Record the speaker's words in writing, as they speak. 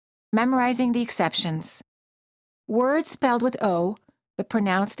Memorizing the exceptions. Words spelled with O, but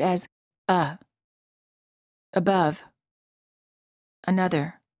pronounced as above,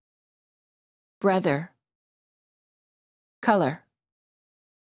 another, brother, color,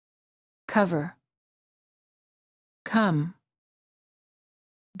 cover, come,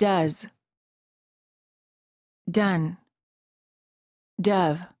 does, done,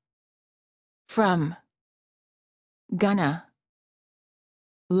 dove, from, gonna,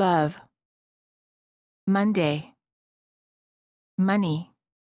 love, Monday, money,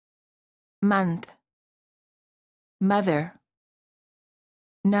 month, mother,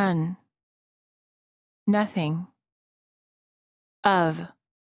 none, nothing, of,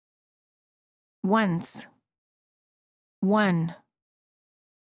 once, one,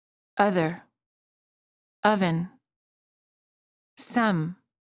 other, oven, some,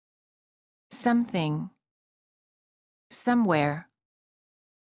 something, somewhere,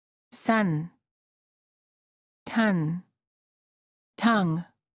 sun, ton, tongue,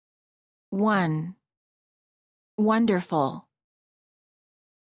 one, wonderful.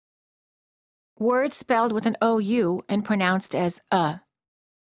 Words spelled with an OU and pronounced as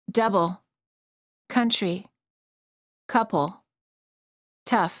double, country, couple,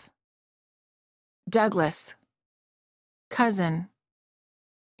 tough, Douglas, cousin,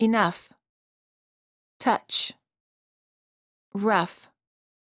 enough, touch, rough,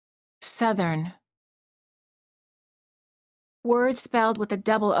 southern. Words spelled with a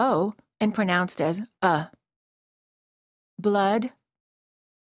double O and pronounced as blood,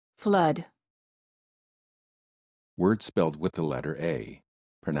 flood. Words spelled with the letter A,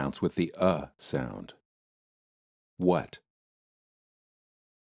 pronounced with the sound. What?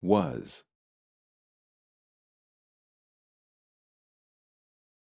 Was.